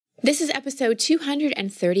This is episode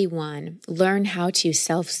 231, Learn How to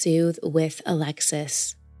Self-Soothe with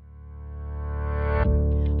Alexis.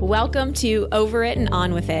 Welcome to Over It and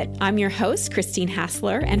On With It. I'm your host, Christine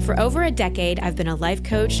Hassler, and for over a decade, I've been a life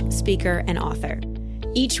coach, speaker, and author.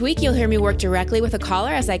 Each week, you'll hear me work directly with a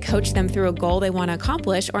caller as I coach them through a goal they want to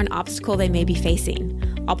accomplish or an obstacle they may be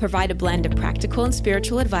facing. I'll provide a blend of practical and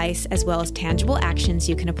spiritual advice, as well as tangible actions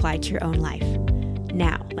you can apply to your own life.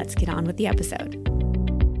 Now, let's get on with the episode.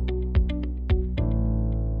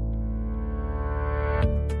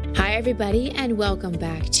 Hi, everybody, and welcome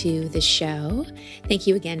back to the show. Thank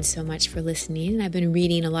you again so much for listening. I've been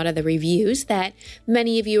reading a lot of the reviews that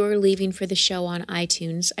many of you are leaving for the show on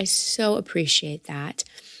iTunes. I so appreciate that.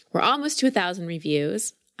 We're almost to 1,000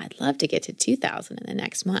 reviews. I'd love to get to 2,000 in the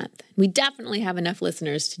next month. We definitely have enough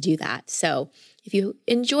listeners to do that. So if you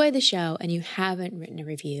enjoy the show and you haven't written a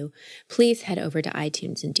review, please head over to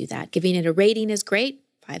iTunes and do that. Giving it a rating is great.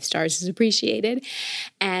 5 stars is appreciated.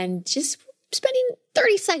 And just spending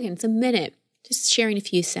 30 seconds, a minute, just sharing a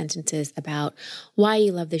few sentences about why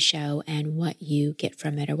you love the show and what you get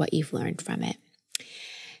from it or what you've learned from it.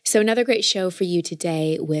 So another great show for you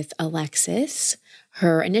today with Alexis.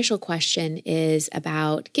 Her initial question is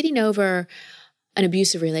about getting over an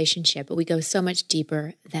abusive relationship, but we go so much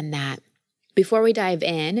deeper than that. Before we dive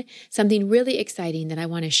in, something really exciting that I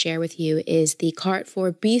want to share with you is the cart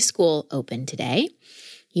for B School open today.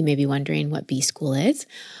 You may be wondering what B School is.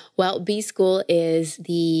 Well, B School is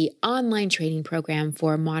the online training program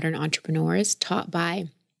for modern entrepreneurs taught by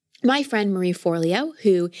my friend Marie Forleo,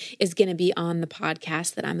 who is going to be on the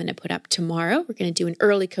podcast that I'm going to put up tomorrow. We're going to do an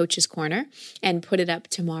early Coach's Corner and put it up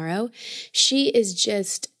tomorrow. She is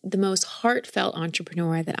just the most heartfelt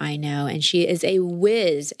entrepreneur that I know, and she is a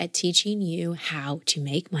whiz at teaching you how to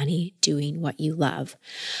make money doing what you love.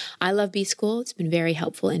 I love B School. It's been very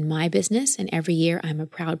helpful in my business, and every year I'm a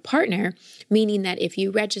proud partner, meaning that if you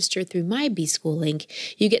register through my B School link,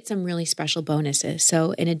 you get some really special bonuses.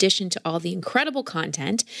 So in addition to all the incredible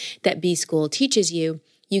content that B School teaches you,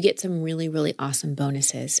 you get some really, really awesome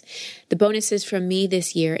bonuses. The bonuses from me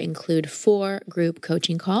this year include 4 group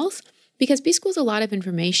coaching calls, because B School is a lot of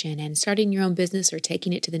information, and starting your own business or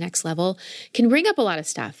taking it to the next level can bring up a lot of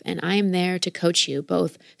stuff. And I am there to coach you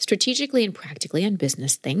both strategically and practically on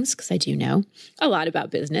business things, because I do know a lot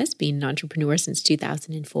about business, being an entrepreneur since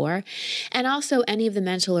 2004, and also any of the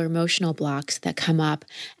mental or emotional blocks that come up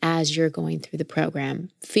as you're going through the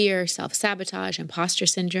program. Fear, self-sabotage, imposter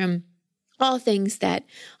syndrome, all things that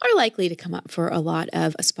are likely to come up for a lot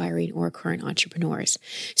of aspiring or current entrepreneurs.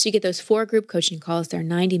 So you get those 4 group coaching calls. They're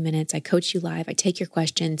 90 minutes. I coach you live. I take your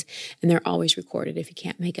questions, and they're always recorded if you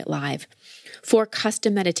can't make it live. 4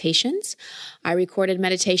 custom meditations. I recorded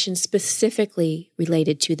meditations specifically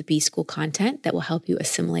related to the B School content that will help you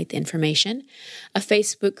assimilate the information. A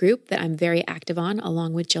Facebook group that I'm very active on,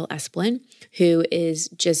 along with Jill Esplin, who is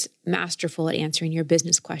just masterful at answering your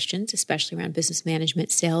business questions, especially around business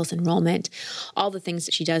management, sales, enrollment, all the things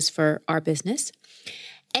that she does for our business.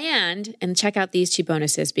 And check out these 2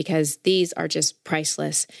 bonuses, because these are just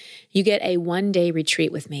priceless. You get a 1-day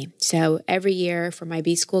retreat with me. So every year for my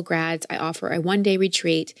B School grads, I offer a 1-day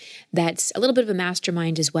retreat that's a little bit of a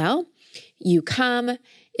mastermind as well. You come,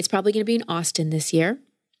 it's probably going to be in Austin this year,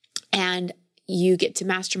 and you get to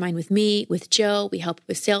mastermind with me, with Jill. We help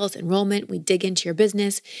with sales, enrollment. We dig into your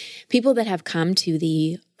business. People that have come to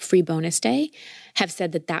the free bonus day have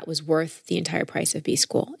said that that was worth the entire price of B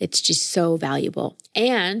School. It's just so valuable.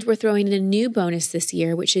 And we're throwing in a new bonus this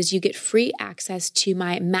year, which is you get free access to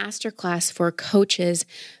my masterclass for coaches,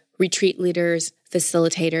 retreat leaders,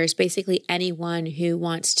 facilitators, basically anyone who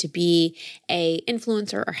wants to be an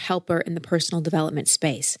influencer or helper in the personal development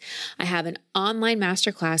space. I have an online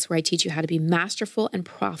masterclass where I teach you how to be masterful and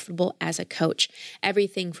profitable as a coach.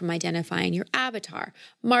 Everything from identifying your avatar,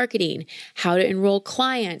 marketing, how to enroll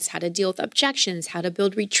clients, how to deal with objections, how to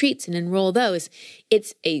build retreats and enroll those.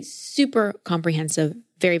 It's a super comprehensive,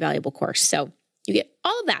 very valuable course. So you get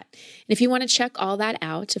all of that. And if you want to check all that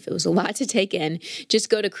out, if it was a lot to take in, just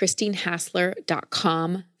go to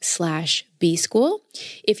christinehassler.com/B School.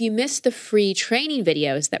 If you missed the free training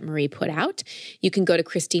videos that Marie put out, you can go to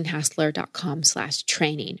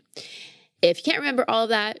christinehassler.com/training. If you can't remember all of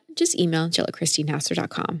that, just email Jill at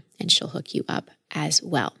christinehassler.com and she'll hook you up as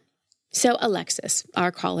well. So Alexis,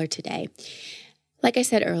 our caller today, like I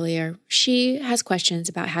said earlier, she has questions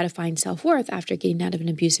about how to find self-worth after getting out of an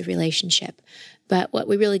abusive relationship. But what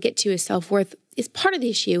we really get to is self-worth is part of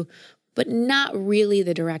the issue, but not really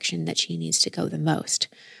the direction that she needs to go the most.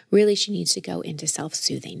 Really, she needs to go into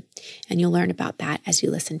self-soothing. And you'll learn about that as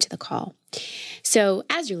you listen to the call. So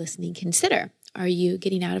as you're listening, consider, are you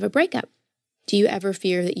getting out of a breakup? Do you ever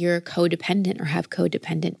fear that you're codependent or have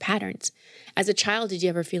codependent patterns? As a child, did you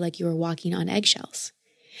ever feel like you were walking on eggshells?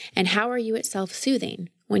 And how are you at self-soothing?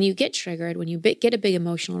 When you get triggered, when you get a big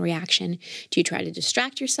emotional reaction, do you try to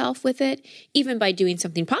distract yourself with it, even by doing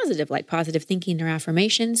something positive like positive thinking or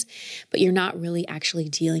affirmations, but you're not really actually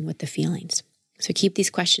dealing with the feelings? So keep these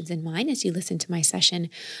questions in mind as you listen to my session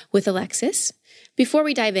with Alexis. Before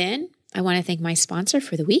we dive in, I want to thank my sponsor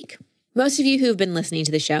for the week. Most of you who've been listening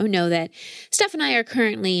to the show know that Steph and I are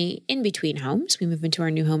currently in between homes. We moved into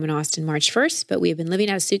our new home in Austin March 1st, but we have been living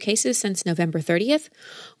out of suitcases since November 30th.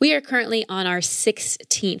 We are currently on our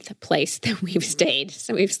 16th place that we've stayed.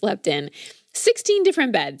 So we've slept in 16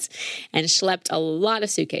 different beds and schlepped a lot of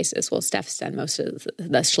suitcases. Well, Steph's done most of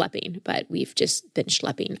the schlepping, but we've just been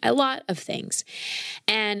schlepping a lot of things.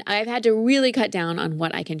 And I've had to really cut down on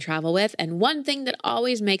what I can travel with. And one thing that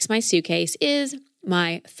always makes my suitcase is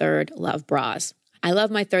my Third Love bras. I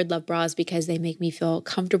love my Third Love bras because they make me feel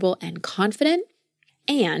comfortable and confident,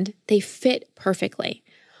 and they fit perfectly.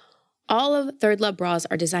 All of Third Love bras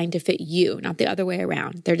are designed to fit you, not the other way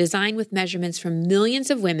around. They're designed with measurements from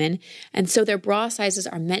millions of women, and so their bra sizes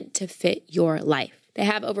are meant to fit your life. They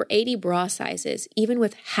have over 80 bra sizes, even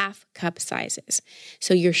with half cup sizes.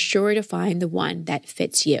 So you're sure to find the one that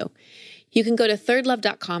fits you. You can go to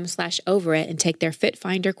thirdlove.com/overit and take their Fit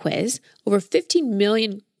Finder quiz. Over 15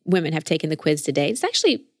 million women have taken the quiz today. It's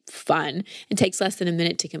actually fun and takes less than a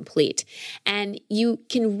minute to complete. And you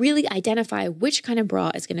can really identify which kind of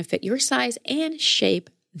bra is going to fit your size and shape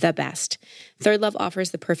the best. Third Love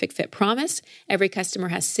offers the perfect fit promise. Every customer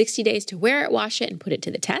has 60 days to wear it, wash it, and put it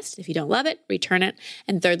to the test. If you don't love it, return it,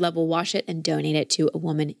 and Third Love will wash it and donate it to a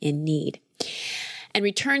woman in need. And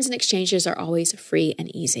returns and exchanges are always free and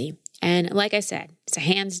easy. And like I said, it's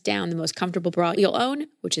hands down the most comfortable bra you'll own,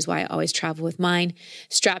 which is why I always travel with mine.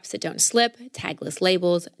 Straps that don't slip, tagless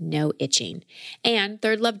labels, no itching. And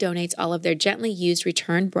Third Love donates all of their gently used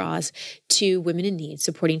returned bras to women in need,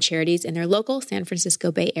 supporting charities in their local San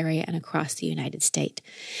Francisco Bay Area and across the United States.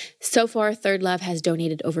 So far, Third Love has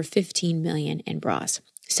donated over 15 million in bras.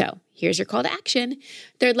 So here's your call to action.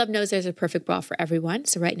 Third Love knows there's a perfect bra for everyone.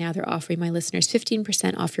 So right now they're offering my listeners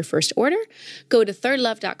 15% off your first order. Go to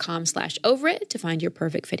thirdlove.com/overit to find your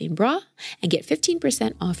perfect fitting bra and get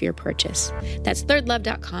 15% off your purchase. That's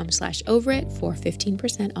thirdlove.com/overit for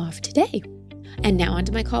 15% off today. And now on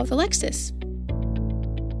to my call with Alexis.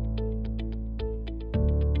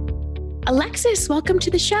 Alexis, welcome to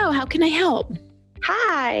the show. How can I help?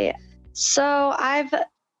 Hi. So I've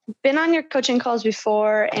been on your coaching calls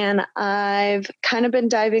before, and I've kind of been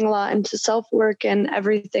diving a lot into self-work and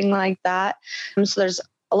everything like that. So there's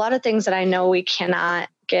a lot of things that I know we cannot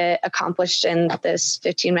get accomplished in this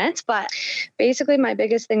 15 minutes. But basically, my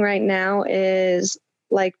biggest thing right now is,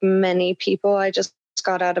 like many people, I just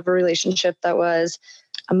got out of a relationship that was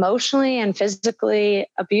emotionally and physically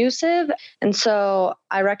abusive. And so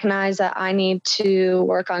I recognize that I need to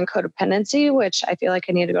work on codependency, which I feel like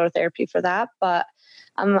I need to go to therapy for that. But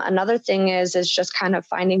another thing is just kind of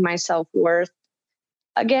finding my self-worth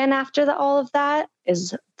again after all of that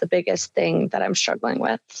is the biggest thing that I'm struggling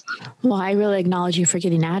with. Well, I really acknowledge you for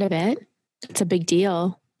getting out of it. It's a big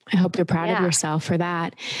deal. I hope you're proud of yourself for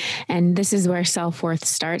that. And this is where self-worth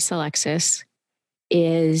starts, Alexis,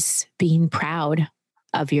 is being proud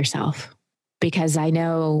of yourself. Because I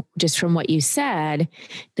know just from what you said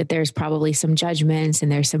that there's probably some judgments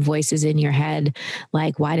and there's some voices in your head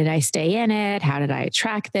like, why did I stay in it? How did I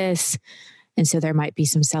attract this? And so there might be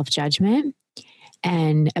some self-judgment.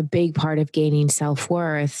 And a big part of gaining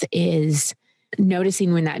self-worth is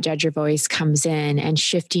noticing when that judger voice comes in and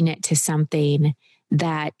shifting it to something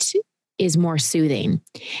that is more soothing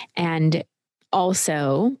and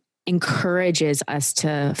also encourages us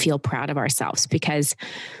to feel proud of ourselves, because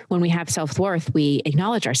when we have self-worth, we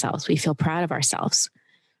acknowledge ourselves, we feel proud of ourselves.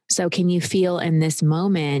 So can you feel in this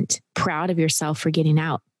moment proud of yourself for getting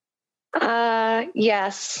out?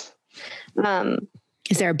 Yes.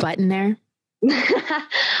 Is there a button there?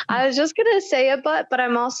 I was just going to say a but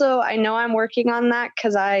I know I'm working on that,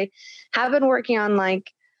 because I have been working on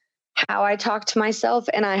like how I talk to myself.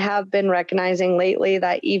 And I have been recognizing lately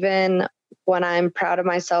that even when I'm proud of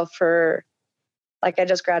myself for, like, I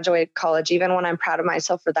just graduated college, even when I'm proud of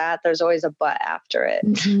myself for that, there's always a but after it.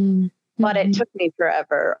 Mm-hmm. But it took me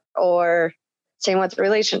forever. Or same with the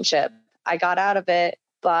relationship. I got out of it,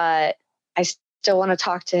 but I still want to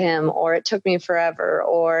talk to him, or it took me forever,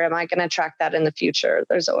 or am I going to track that in the future?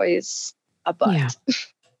 There's always a but.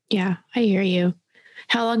 Yeah, I hear you.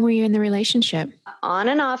 How long were you in the relationship? On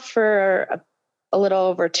and off for a little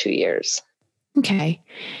over 2 years. Okay.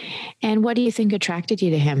 And what do you think attracted you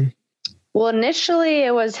to him? Well, initially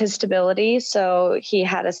it was his stability. So he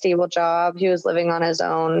had a stable job. He was living on his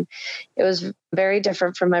own. It was very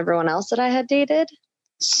different from everyone else that I had dated.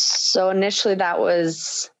 So initially that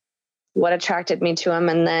was what attracted me to him.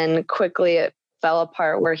 And then quickly it fell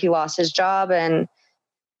apart where he lost his job. And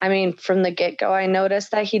I mean, from the get-go, I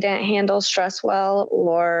noticed that he didn't handle stress well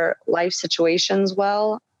or life situations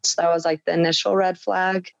well. So that was like the initial red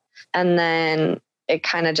flag. And then it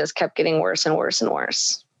kind of just kept getting worse and worse and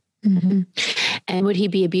worse. Mm-hmm. And would he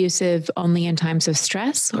be abusive only in times of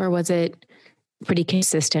stress, or was it pretty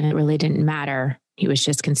consistent? It really didn't matter. He was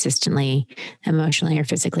just consistently emotionally or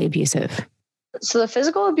physically abusive. So the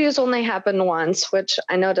physical abuse only happened once, which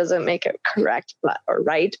I know doesn't make it correct or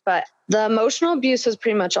right, but the emotional abuse was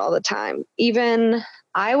pretty much all the time. Even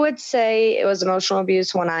I would say it was emotional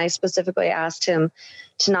abuse when I specifically asked him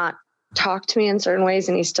to not talk to me in certain ways,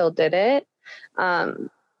 and he still did it,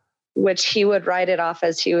 which he would write it off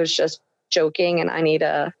as he was just joking and I need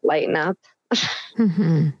to lighten up.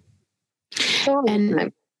 Mm-hmm.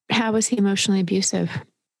 And how was he emotionally abusive?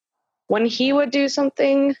 When he would do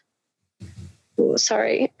something,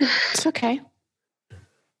 sorry. It's okay.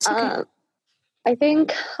 It's okay. I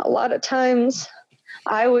think a lot of times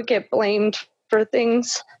I would get blamed for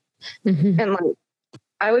things. Mm-hmm. And like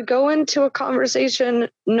I would go into a conversation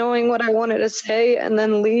knowing what I wanted to say and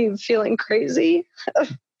then leave feeling crazy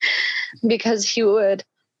because he would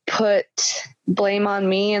put blame on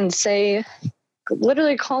me and say,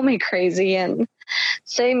 literally call me crazy and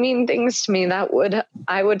say mean things to me that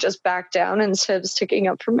I would just back down instead of sticking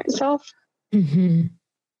up for myself. Mm-hmm.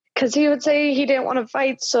 Because he would say he didn't want to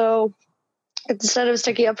fight. So instead of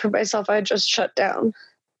sticking up for myself, I just shut down.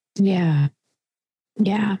 Yeah.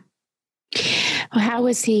 Yeah. Well, how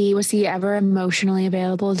was he? Was he ever emotionally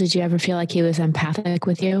available? Did you ever feel like he was empathic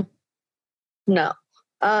with you? No.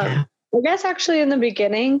 I guess actually in the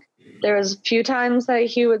beginning, there was a few times that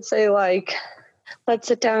he would say like, let's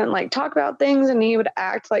sit down and like talk about things. And he would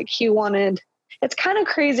act like he wanted. It's kind of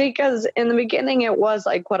crazy because in the beginning it was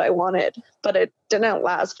like what I wanted, but it didn't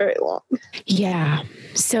last very long. Yeah.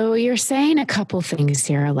 So you're saying a couple things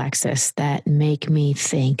here, Alexis, that make me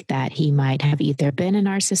think that he might have either been a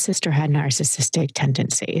narcissist or had narcissistic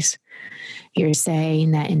tendencies. You're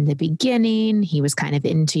saying that in the beginning, he was kind of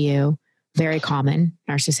into you. Very common.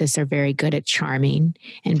 Narcissists are very good at charming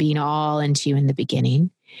and being all into you in the beginning.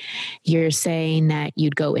 You're saying that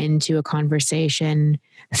you'd go into a conversation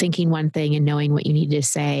thinking one thing and knowing what you needed to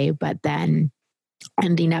say, but then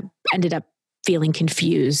ended up feeling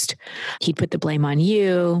confused. He'd put the blame on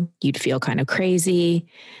you. You'd feel kind of crazy.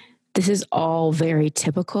 This is all very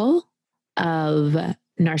typical of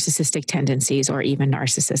narcissistic tendencies or even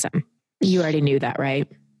narcissism. You already knew that, right?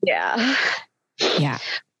 Yeah. Yeah.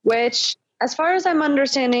 Which, as far as I'm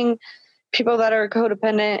understanding, people that are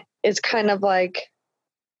codependent is kind of like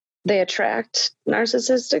they attract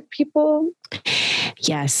narcissistic people.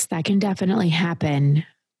 Yes, that can definitely happen.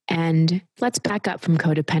 And let's back up from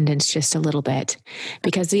codependence just a little bit,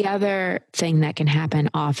 because the other thing that can happen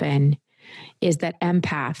often is that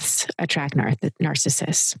empaths attract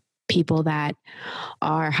narcissists, people that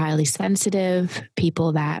are highly sensitive,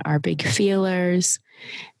 people that are big feelers,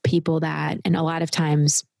 people that, and a lot of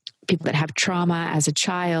times people that have trauma as a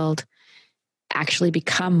child actually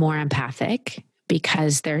become more empathic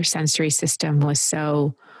because their sensory system was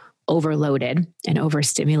so overloaded and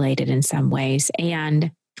overstimulated in some ways.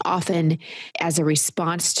 And often as a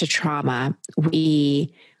response to trauma,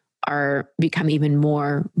 we become even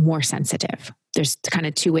more sensitive. There's kind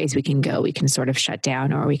of two ways we can go. We can sort of shut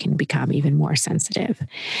down or we can become even more sensitive.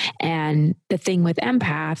 And the thing with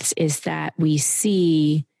empaths is that we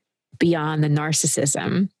see beyond the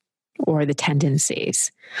narcissism or the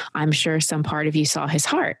tendencies. I'm sure some part of you saw his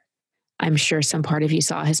heart. I'm sure some part of you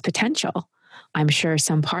saw his potential. I'm sure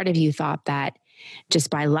some part of you thought that just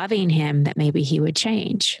by loving him, that maybe he would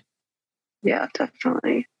change. Yeah,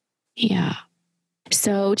 definitely. Yeah.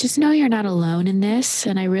 So just know you're not alone in this.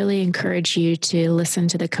 And I really encourage you to listen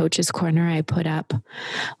to the Coach's Corner I put up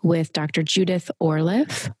with Dr. Judith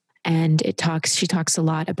Orliff. And she talks a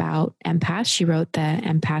lot about empaths. She wrote the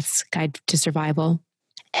Empath's Guide to Survival.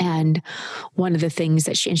 And one of the things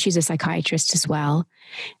that she's a psychiatrist as well.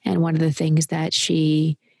 And one of the things that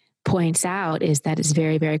she points out is that it's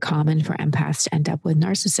very, very common for empaths to end up with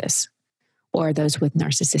narcissists or those with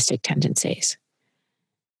narcissistic tendencies.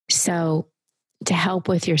 So to help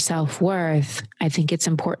with your self-worth, I think it's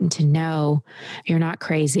important to know you're not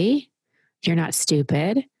crazy, you're not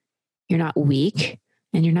stupid, you're not weak,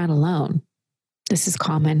 and you're not alone. This is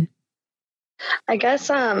common. I guess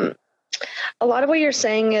a lot of what you're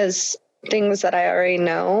saying is things that I already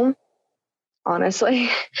know. honestly.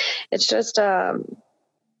 It's just, I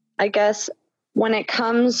guess when it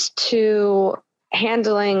comes to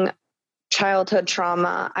handling childhood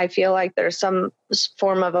trauma, I feel like there's some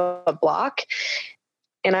form of a block.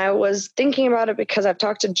 And I was thinking about it because I've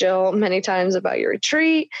talked to Jill many times about your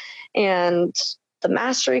retreat and the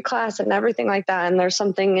mastery class and everything like that. And there's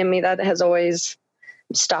something in me that has always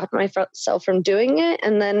stopped myself from doing it.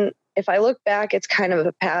 And then if I look back, it's kind of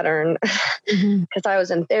a pattern because I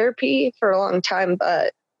was in therapy for a long time,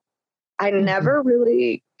 but I never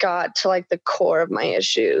really got to like the core of my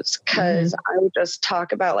issues because I would just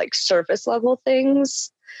talk about like surface level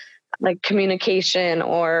things like communication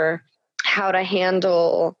or how to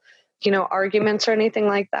handle, arguments or anything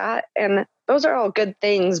like that. And those are all good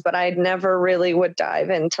things, but I never really would dive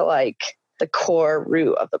into like the core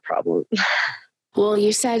root of the problem. Well,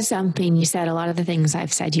 you said something. You said a lot of the things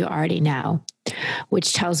I've said you already know,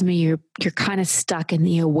 which tells me you're kind of stuck in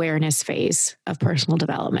the awareness phase of personal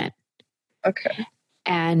development. Okay.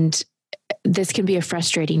 And this can be a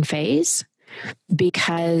frustrating phase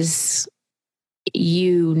because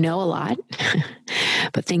you know a lot,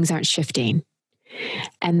 but things aren't shifting.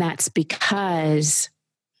 And that's because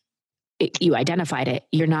you identified it.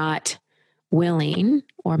 You're not willing,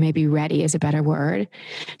 or maybe ready is a better word,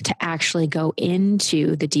 to actually go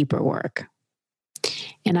into the deeper work.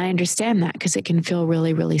 And I understand that because it can feel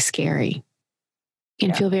really, really scary. It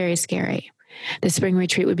can feel very scary. The spring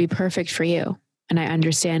retreat would be perfect for you. And I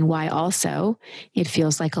understand why also it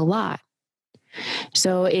feels like a lot.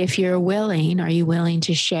 So if you're willing, are you willing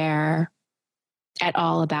to share at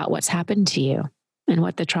all about what's happened to you and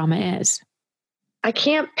what the trauma is? I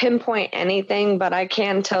can't pinpoint anything, but I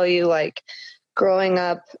can tell you, like, growing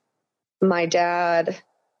up, my dad,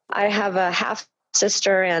 I have a half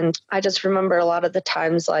sister, and I just remember a lot of the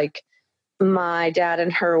times, like, my dad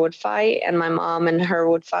and her would fight, and my mom and her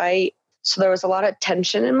would fight. So there was a lot of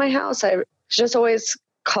tension in my house. I just always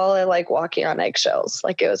call it like walking on eggshells.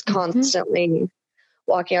 Like, it was constantly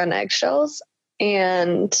walking on eggshells.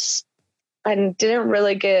 And I didn't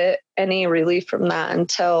really get any relief from that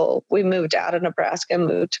until we moved out of Nebraska and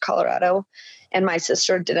moved to Colorado. And my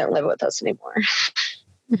sister didn't live with us anymore.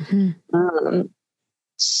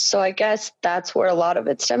 So I guess that's where a lot of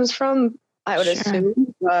it stems from, I would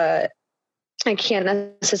assume. But I can't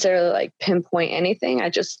necessarily like pinpoint anything. I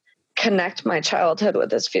just connect my childhood with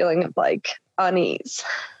this feeling of like unease.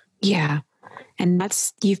 Yeah. And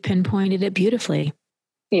you've pinpointed it beautifully.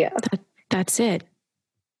 Yeah. That's it.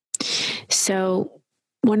 So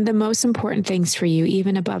one of the most important things for you,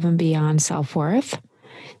 even above and beyond self-worth,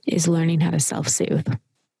 is learning how to self-soothe,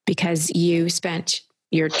 because you spent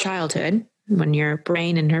your childhood, when your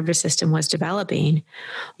brain and nervous system was developing,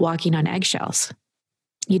 walking on eggshells.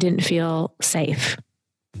 You didn't feel safe,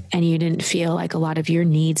 and you didn't feel like a lot of your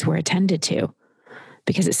needs were attended to,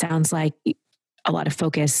 because it sounds like a lot of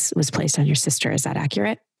focus was placed on your sister. Is that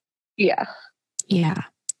accurate? Yeah. Yeah.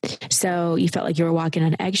 So you felt like you were walking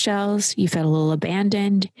on eggshells. You felt a little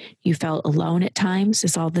abandoned. You felt alone at times.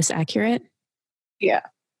 Is all this accurate? Yeah.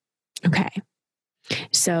 Okay.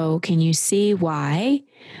 So can you see why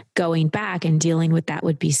going back and dealing with that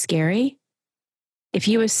would be scary? If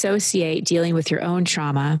you associate dealing with your own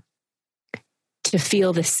trauma to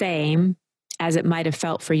feel the same as it might have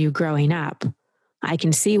felt for you growing up, I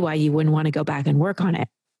can see why you wouldn't want to go back and work on it.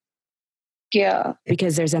 Yeah.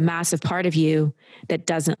 Because there's a massive part of you that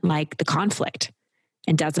doesn't like the conflict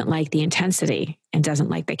and doesn't like the intensity and doesn't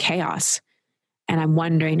like the chaos. And I'm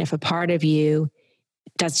wondering if a part of you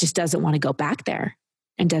just doesn't want to go back there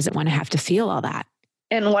and doesn't want to have to feel all that.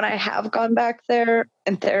 And when I have gone back there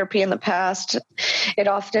in therapy in the past, it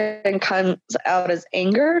often comes out as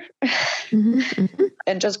anger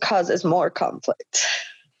and just causes more conflict.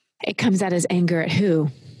 It comes out as anger at who?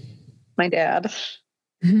 My dad.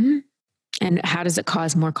 And how does it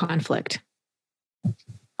cause more conflict?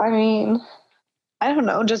 I mean, I don't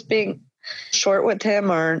know, just being short with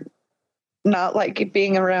him or not like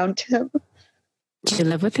being around him. Do you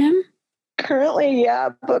live with him? Currently, yeah,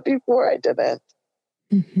 but before I didn't.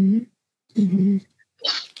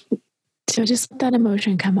 So just let that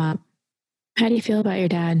emotion come up. How do you feel about your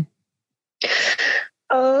dad?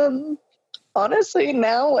 Honestly,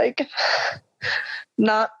 now, like,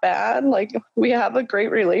 not bad. Like, we have a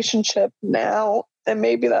great relationship now, and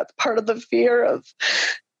maybe that's part of the fear of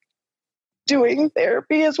doing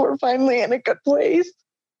therapy is we're finally in a good place.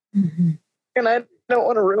 And I don't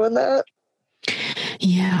want to ruin that.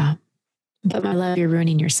 Yeah. But my love, you're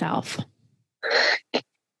ruining yourself.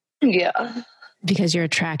 Yeah. Because you're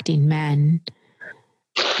attracting men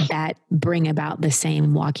that bring about the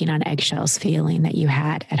same walking on eggshells feeling that you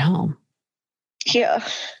had at home. Yeah.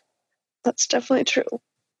 That's definitely true.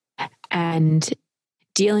 And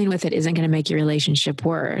dealing with it isn't going to make your relationship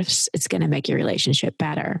worse. It's going to make your relationship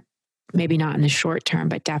better. Maybe not in the short term,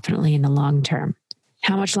 but definitely in the long term.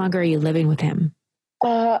 How much longer are you living with him?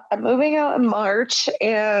 I'm moving out in March,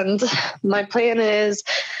 and my plan is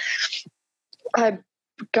I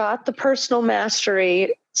got the personal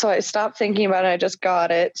mastery, so I stopped thinking about it. I just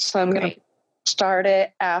got it. So I'm going to start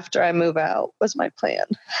it after I move out was my plan.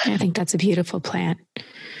 I think that's a beautiful plan.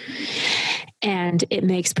 And it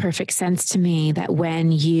makes perfect sense to me that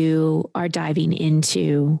when you are diving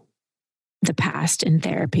into the past in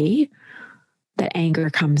therapy, that anger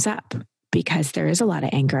comes up because there is a lot of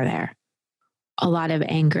anger there. A lot of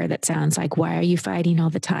anger that sounds like, why are you fighting all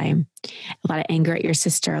the time? A lot of anger at your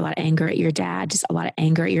sister, a lot of anger at your dad, just a lot of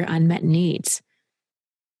anger at your unmet needs.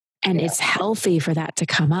 And it's healthy for that to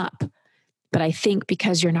come up. But I think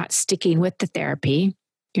because you're not sticking with the therapy,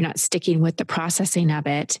 you're not sticking with the processing of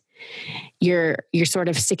it, you're sort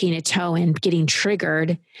of sticking a toe in, getting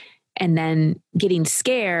triggered, and then getting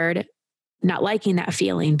scared, not liking that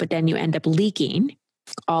feeling, but then you end up leaking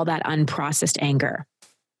all that unprocessed anger.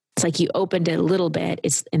 It's like you opened it a little bit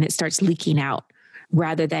and it starts leaking out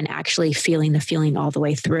rather than actually feeling the feeling all the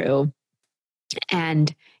way through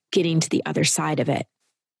and getting to the other side of it.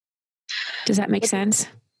 Does that make sense?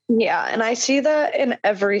 Yeah. And I see that in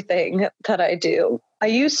everything that I do. I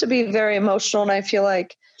used to be very emotional, and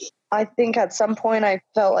I think at some point I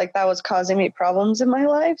felt like that was causing me problems in my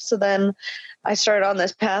life. So then I started on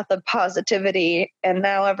this path of positivity. And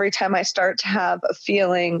now every time I start to have a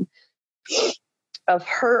feeling of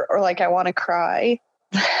hurt or like I want to cry,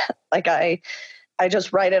 like I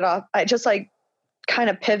just write it off. I just like kind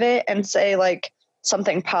of pivot and say like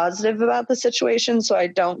something positive about the situation so I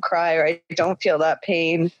don't cry or I don't feel that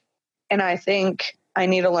pain. And I think I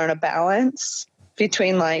need to learn a balance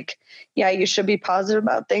between like, yeah, you should be positive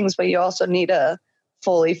about things, but you also need to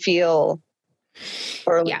fully feel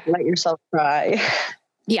or let yourself cry.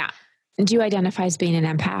 Yeah. Do you identify as being an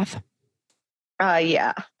empath?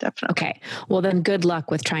 Yeah, definitely. Okay. Well, then good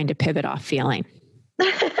luck with trying to pivot off feeling.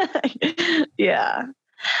 Yeah.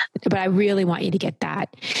 But I really want you to get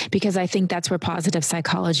that, because I think that's where positive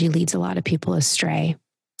psychology leads a lot of people astray.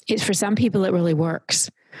 For some people, it really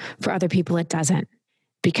works. For other people, it doesn't.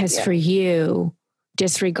 Because for you,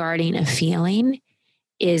 disregarding a feeling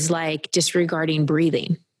is like disregarding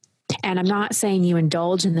breathing. And I'm not saying you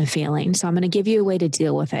indulge in the feeling. So I'm going to give you a way to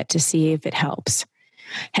deal with it to see if it helps.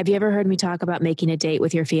 Have you ever heard me talk about making a date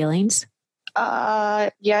with your feelings? Yeah,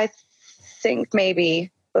 I think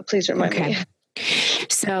maybe, but please remind me.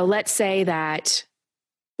 So let's say that,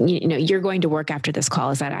 you're going to work after this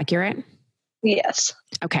call. Is that accurate? Yes.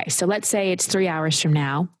 Okay. So let's say it's 3 hours from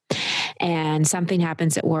now and something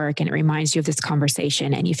happens at work and it reminds you of this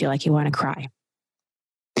conversation and you feel like you want to cry.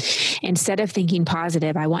 Instead of thinking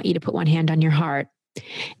positive, I want you to put one hand on your heart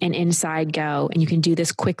and inside go, and you can do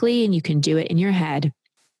this quickly and you can do it in your head.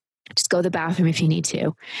 Just go to the bathroom if you need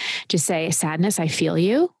to. Just say, sadness, I feel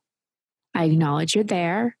you. I acknowledge you're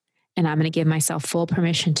there. And I'm going to give myself full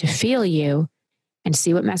permission to feel you and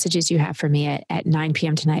see what messages you have for me at 9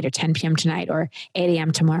 p.m. tonight or 10 p.m. tonight or 8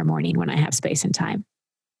 a.m. tomorrow morning when I have space and time.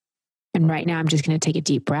 And right now I'm just going to take a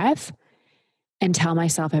deep breath and tell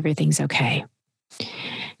myself everything's okay.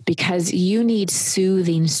 Because you need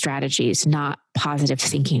soothing strategies, not positive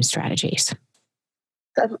thinking strategies.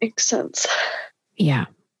 That makes sense. Yeah.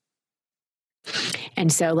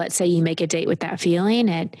 And so let's say you make a date with that feeling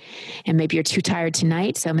and maybe you're too tired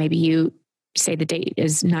tonight. So maybe you say the date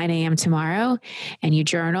is 9 a.m. tomorrow and you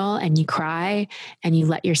journal and you cry and you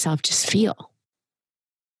let yourself just feel.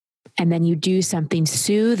 And then you do something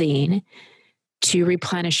soothing to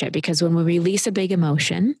replenish it. Because when we release a big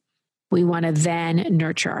emotion, we want to then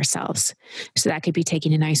nurture ourselves. So that could be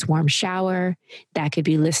taking a nice warm shower. That could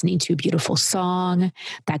be listening to a beautiful song.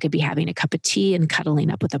 That could be having a cup of tea and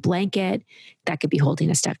cuddling up with a blanket. That could be holding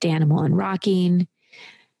a stuffed animal and rocking.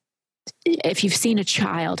 If you've seen a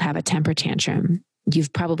child have a temper tantrum,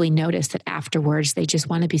 you've probably noticed that afterwards they just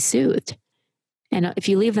want to be soothed. And if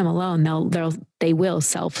you leave them alone, they will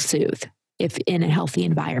self-soothe if in a healthy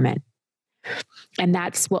environment. And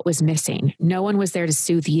that's what was missing. No one was there to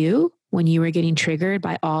soothe you when you were getting triggered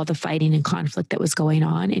by all the fighting and conflict that was going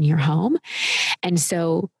on in your home. And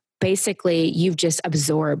so basically you've just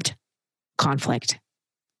absorbed conflict.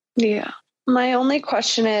 Yeah. My only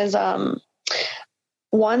question is,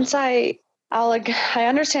 once I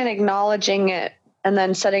understand acknowledging it and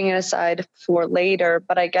then setting it aside for later,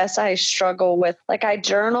 but I guess I struggle with, like, I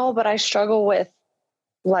journal, but I struggle with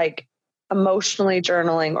like emotionally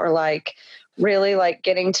journaling or like really like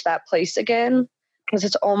getting to that place again. Because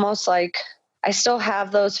it's almost like I still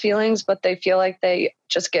have those feelings, but they feel like they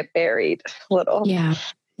just get buried a little. Yeah.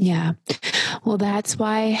 Yeah. Well, that's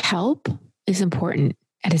why help is important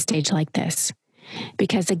at a stage like this,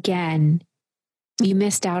 because again, you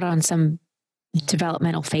missed out on some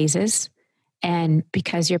developmental phases. And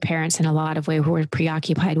because your parents in a lot of ways were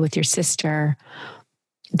preoccupied with your sister,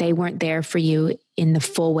 they weren't there for you in the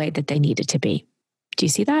full way that they needed to be. Do you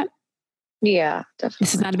see that? Yeah, definitely.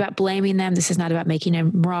 This is not about blaming them. This is not about making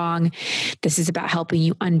them wrong. This is about helping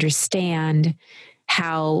you understand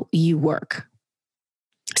how you work.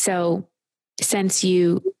 So since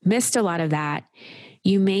you missed a lot of that,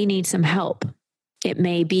 you may need some help. It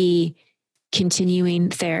may be continuing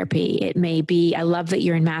therapy. It may be, I love that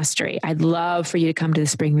you're in mastery. I'd love for you to come to the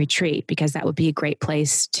spring retreat because that would be a great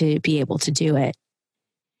place to be able to do it.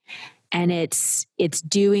 And it's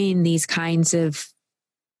doing these kinds of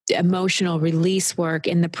emotional release work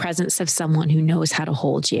in the presence of someone who knows how to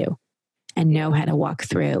hold you and know how to walk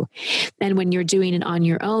through. And when you're doing it on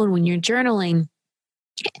your own, when you're journaling,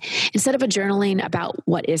 instead of a journaling about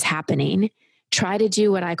what is happening, try to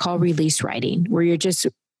do what I call release writing, where you're just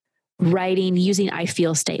writing using I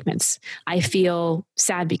feel statements. I feel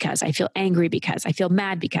sad because, I feel angry because, I feel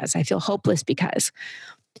mad because, I feel hopeless because.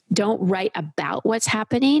 Don't write about what's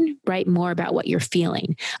happening. Write more about what you're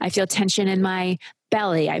feeling. I feel tension in my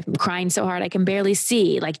belly. I'm crying so hard I can barely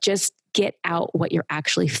see. Like, just get out what you're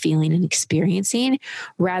actually feeling and experiencing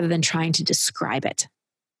rather than trying to describe it.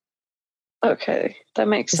 Okay, that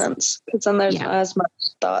makes sense. Because then there's not as much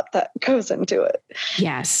thought that goes into it.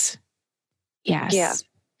 Yes. Yes. Yeah.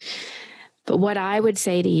 But what I would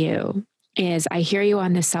say to you is, I hear you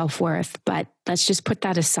on the self-worth, but let's just put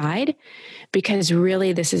that aside, because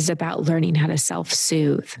really this is about learning how to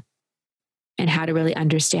self-soothe and how to really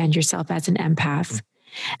understand yourself as an empath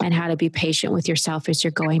and how to be patient with yourself as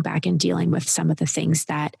you're going back and dealing with some of the things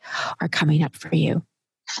that are coming up for you.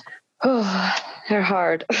 Oh, they're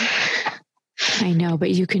hard. I know,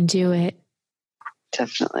 but you can do it.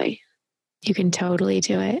 Definitely. You can totally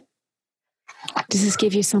do it. Does this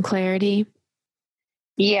give you some clarity?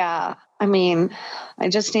 Yeah. I mean, I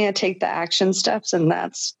just need to take the action steps, and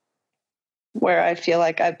that's where I feel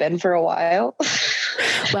like I've been for a while.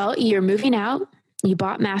 Well, you're moving out. You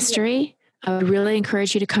bought mastery. I would really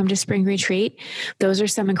encourage you to come to spring retreat. Those are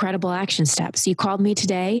some incredible action steps. You called me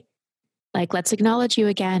today. Like, let's acknowledge you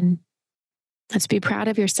again. Let's be proud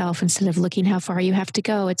of yourself instead of looking how far you have to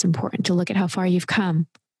go. It's important to look at how far you've come.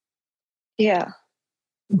 Yeah.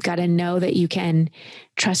 You've got to know that you can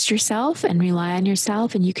trust yourself and rely on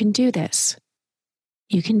yourself, and you can do this.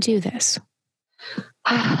 You can do this.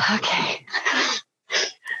 Okay.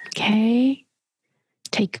 Okay.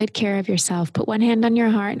 Take good care of yourself. Put one hand on your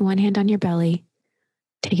heart and one hand on your belly.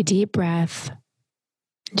 Take a deep breath.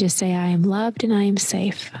 Just say, I am loved and I am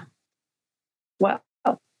safe. Wow.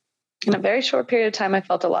 In a very short period of time, I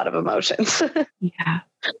felt a lot of emotions. Yeah.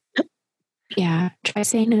 Yeah. Try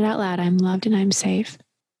saying it out loud. I'm loved and I'm safe.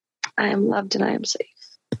 I am loved and I am safe.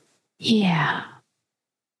 Yeah.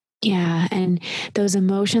 Yeah. And those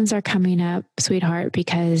emotions are coming up, sweetheart,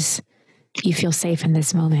 because you feel safe in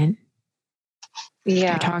this moment.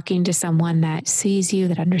 Yeah. You're talking to someone that sees you,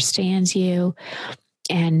 that understands you,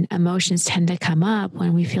 and emotions tend to come up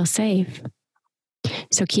when we feel safe.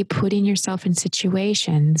 So keep putting yourself in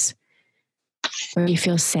situations where you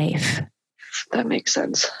feel safe. That makes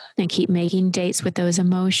sense. And keep making dates with those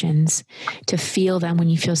emotions to feel them when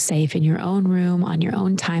you feel safe in your own room, on your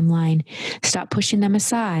own timeline. Stop pushing them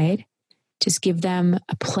aside. Just give them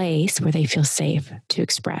a place where they feel safe to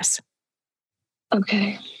express.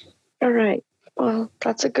 Okay. All right. Well,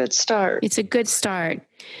 that's a good start. It's a good start.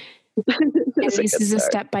 This is a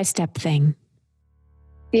step-by-step thing.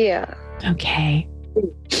 Yeah. Okay.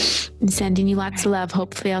 I'm sending you lots of love.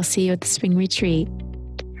 Hopefully I'll see you at the spring retreat.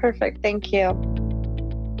 Perfect. Thank you.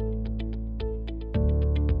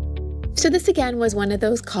 So this again was one of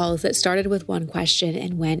those calls that started with one question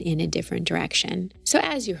and went in a different direction. So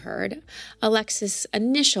as you heard, Alexis'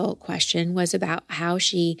 initial question was about how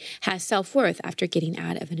she has self-worth after getting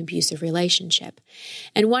out of an abusive relationship.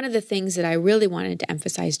 And one of the things that I really wanted to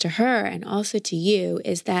emphasize to her and also to you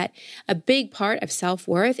is that a big part of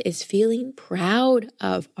self-worth is feeling proud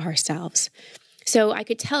of ourselves. So I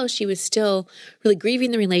could tell she was still really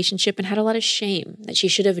grieving the relationship and had a lot of shame that she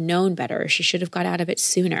should have known better. Or she should have got out of it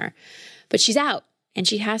sooner. But she's out, and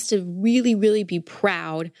she has to really, really be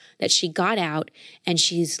proud that she got out and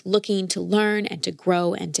she's looking to learn and to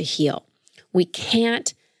grow and to heal. We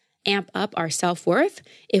can't amp up our self-worth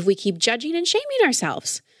if we keep judging and shaming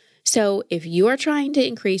ourselves. So if you're trying to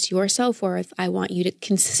increase your self-worth, I want you to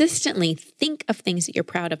consistently think of things that you're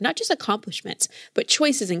proud of, not just accomplishments, but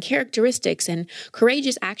choices and characteristics and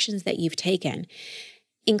courageous actions that you've taken.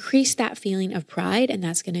 Increase that feeling of pride, and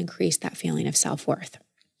that's going to increase that feeling of self-worth.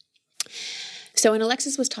 So when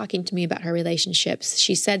Alexis was talking to me about her relationships,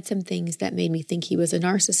 she said some things that made me think he was a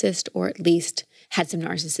narcissist, or at least had some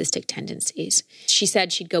narcissistic tendencies. She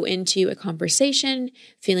said she'd go into a conversation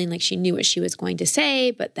feeling like she knew what she was going to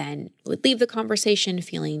say, but then would leave the conversation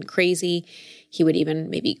feeling crazy. He would even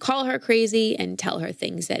maybe call her crazy and tell her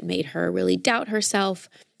things that made her really doubt herself.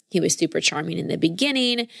 He was super charming in the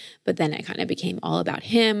beginning, but then it kind of became all about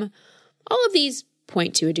him. All of these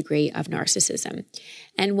point to a degree of narcissism.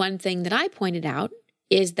 And one thing that I pointed out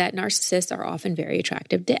is that narcissists are often very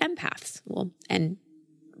attractive to empaths. Well, and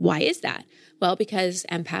why is that? Well, because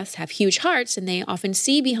empaths have huge hearts and they often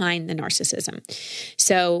see behind the narcissism.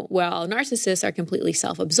 So while narcissists are completely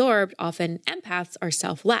self-absorbed, often empaths are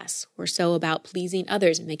selfless. We're so about pleasing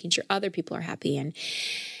others and making sure other people are happy, and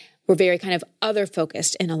we're very kind of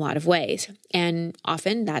other-focused in a lot of ways. And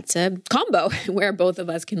often that's a combo where both of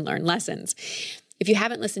us can learn lessons. If you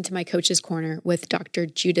haven't listened to my Coach's Corner with Dr.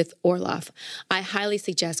 Judith Orloff, I highly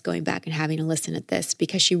suggest going back and having a listen at this,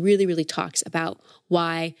 because she really, really talks about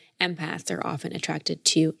why empaths are often attracted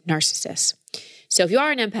to narcissists. So if you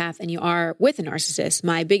are an empath and you are with a narcissist,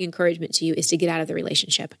 my big encouragement to you is to get out of the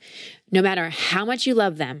relationship. No matter how much you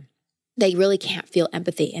love them, they really can't feel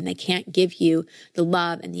empathy, and they can't give you the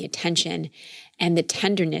love and the attention and the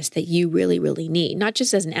tenderness that you really, really need, not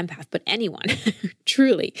just as an empath, but anyone.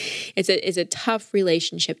 Truly, it's a tough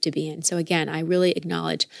relationship to be in. So again, I really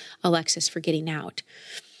acknowledge Alexis for getting out.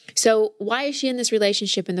 So why is she in this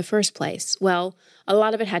relationship in the first place? Well, a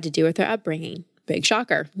lot of it had to do with her upbringing. Big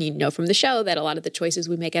shocker. You know from the show that a lot of the choices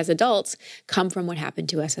we make as adults come from what happened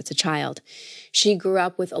to us as a child. She grew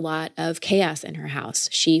up with a lot of chaos in her house.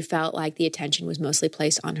 She felt like the attention was mostly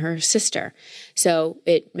placed on her sister. So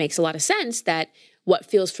it makes a lot of sense that what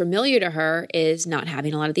feels familiar to her is not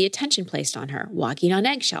having a lot of the attention placed on her, walking on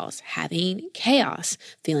eggshells, having chaos,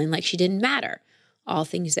 feeling like she didn't matter, all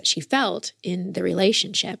things that she felt in the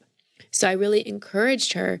relationship. So I really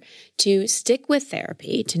encouraged her to stick with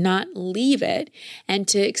therapy, to not leave it, and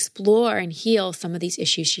to explore and heal some of these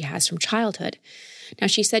issues she has from childhood. Now,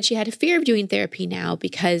 she said she had a fear of doing therapy now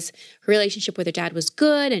because her relationship with her dad was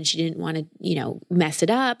good and she didn't want to, mess it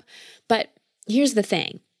up. But here's the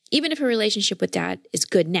thing. Even if her relationship with dad is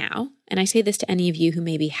good now, and I say this to any of you who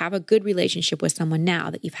maybe have a good relationship with someone now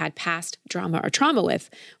that you've had past drama or trauma with,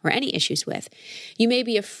 or any issues with, you may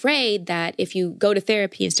be afraid that if you go to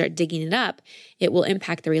therapy and start digging it up, it will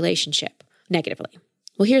impact the relationship negatively.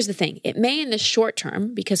 Well, here's the thing. It may in the short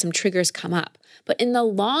term because some triggers come up, but in the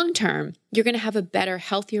long term, you're going to have a better,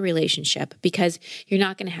 healthier relationship because you're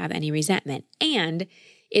not going to have any resentment. And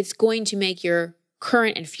it's going to make your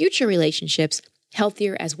current and future relationships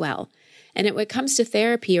healthier as well. And when it comes to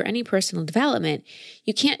therapy or any personal development,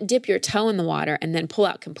 you can't dip your toe in the water and then pull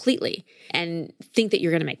out completely and think that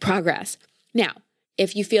you're going to make progress. Now,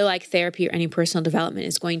 if you feel like therapy or any personal development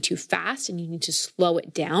is going too fast and you need to slow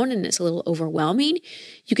it down and it's a little overwhelming,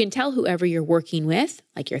 you can tell whoever you're working with,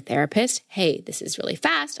 like your therapist, hey, this is really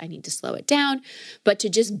fast, I need to slow it down. But to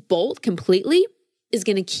just bolt completely is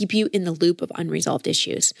going to keep you in the loop of unresolved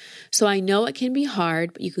issues. So I know it can be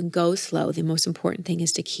hard, but you can go slow. The most important thing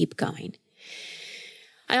is to keep going.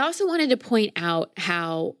 I also wanted to point out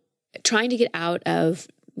how trying to get out of,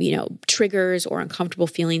 triggers or uncomfortable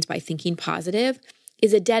feelings by thinking positive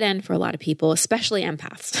is a dead end for a lot of people, especially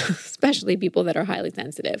empaths, especially people that are highly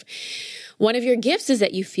sensitive. One of your gifts is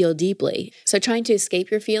that you feel deeply. So trying to escape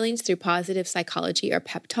your feelings through positive psychology or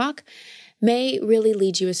pep talk may really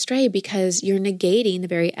lead you astray because you're negating the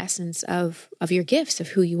very essence of your gifts, of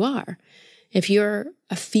who you are. If you're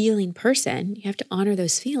a feeling person, you have to honor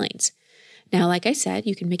those feelings. Now, like I said,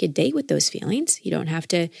 you can make a date with those feelings. You don't have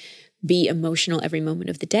to be emotional every moment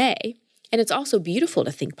of the day. And it's also beautiful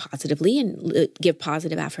to think positively and give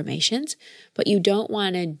positive affirmations, but you don't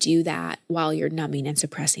want to do that while you're numbing and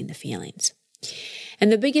suppressing the feelings.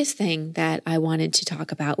 And the biggest thing that I wanted to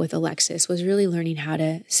talk about with Alexis was really learning how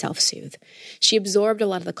to self-soothe. She absorbed a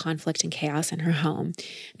lot of the conflict and chaos in her home.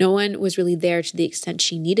 No one was really there to the extent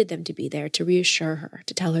she needed them to be there to reassure her,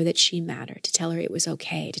 to tell her that she mattered, to tell her it was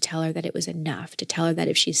okay, to tell her that it was enough, to tell her that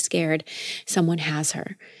if she's scared, someone has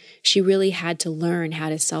her. She really had to learn how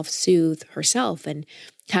to self-soothe herself, and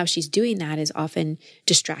how she's doing that is often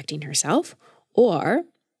distracting herself or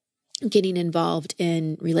getting involved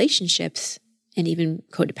in relationships and even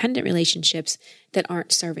codependent relationships that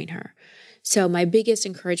aren't serving her. So my biggest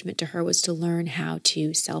encouragement to her was to learn how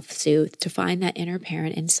to self-soothe, to find that inner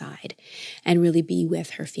parent inside and really be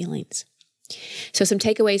with her feelings. So some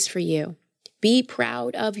takeaways for you. Be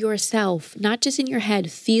proud of yourself, not just in your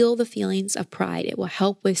head. Feel the feelings of pride. It will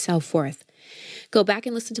help with self-worth. Go back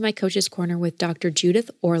and listen to my Coach's Corner with Dr.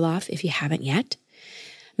 Judith Orloff if you haven't yet.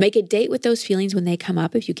 Make a date with those feelings when they come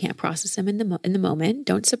up if you can't process them in the moment.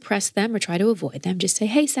 Don't suppress them or try to avoid them. Just say,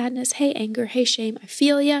 hey, sadness, hey, anger, hey, shame, I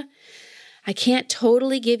feel ya. I can't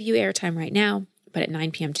totally give you airtime right now, but at 9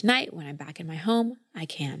 p.m. tonight, when I'm back in my home, I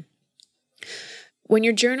can. When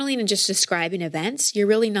you're journaling and just describing events, you're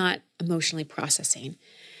really not emotionally processing.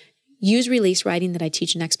 Use release writing that I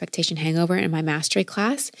teach in Expectation Hangover in my mastery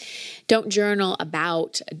class. Don't journal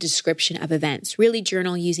about a description of events. Really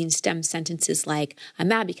journal using stem sentences like, I'm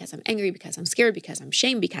mad because, I'm angry because, I'm scared because, I'm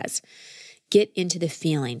shamed because. Get into the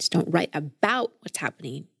feelings. Don't write about what's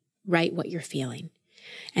happening. Write what you're feeling.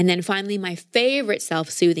 And then finally, my favorite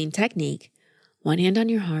self-soothing technique, one hand on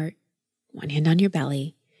your heart, one hand on your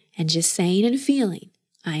belly, and just saying and feeling,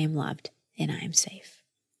 I am loved and I am safe.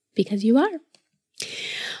 Because you are.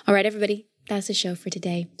 All right, everybody, that's the show for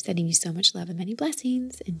today. Sending you so much love and many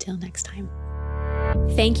blessings. Until next time.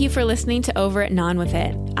 Thank you for listening to Over It and On With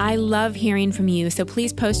It. I love hearing from you, so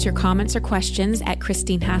please post your comments or questions at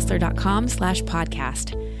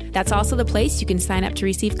christinehassler.com/podcast. That's also the place you can sign up to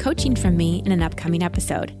receive coaching from me in an upcoming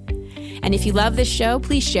episode. And if you love this show,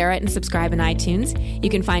 please share it and subscribe in iTunes. You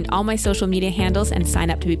can find all my social media handles and sign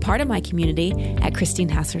up to be part of my community at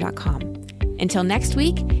christinehassler.com. Until next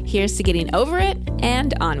week, here's to getting over it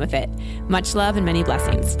and on with it. Much love and many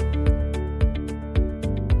blessings.